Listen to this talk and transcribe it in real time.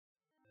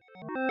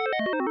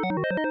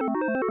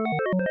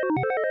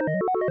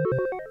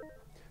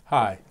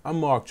Hi, I'm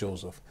Marc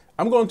Joseph.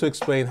 I'm going to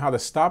explain how to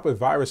stop a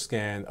virus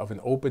scan of an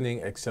opening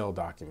Excel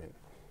document.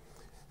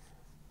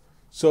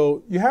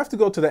 So you have to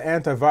go to the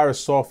antivirus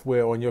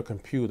software on your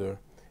computer,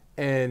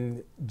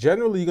 and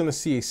generally you're going to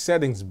see a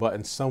settings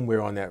button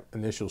somewhere on that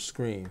initial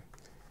screen.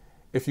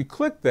 If you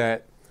click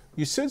that,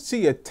 you should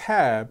see a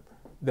tab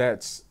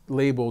that's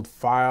labeled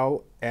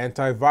File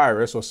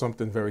Antivirus or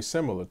something very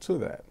similar to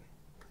that.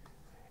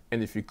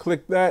 And if you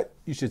click that,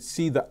 you should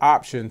see the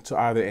option to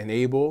either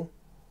enable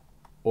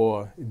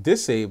or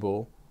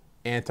disable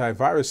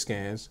antivirus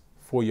scans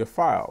for your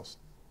files.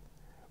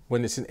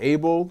 When it's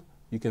enabled,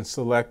 you can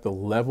select the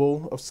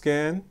level of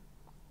scan.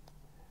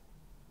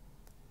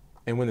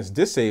 And when it's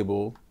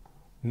disabled,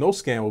 no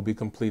scan will be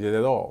completed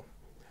at all.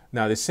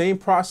 Now, the same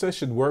process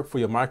should work for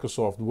your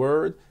Microsoft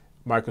Word,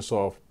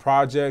 Microsoft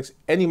Projects,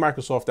 any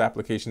Microsoft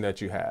application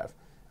that you have.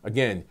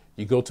 Again,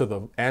 you go to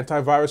the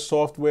antivirus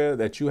software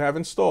that you have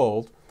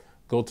installed,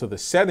 go to the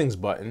settings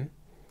button,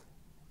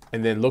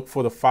 and then look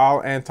for the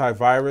File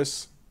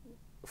Antivirus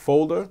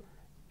folder,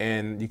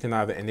 and you can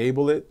either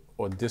enable it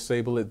or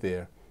disable it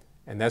there.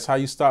 And that's how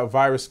you stop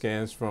virus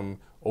scans from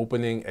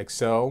opening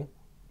Excel,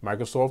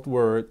 Microsoft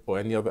Word, or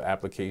any other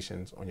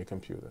applications on your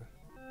computer.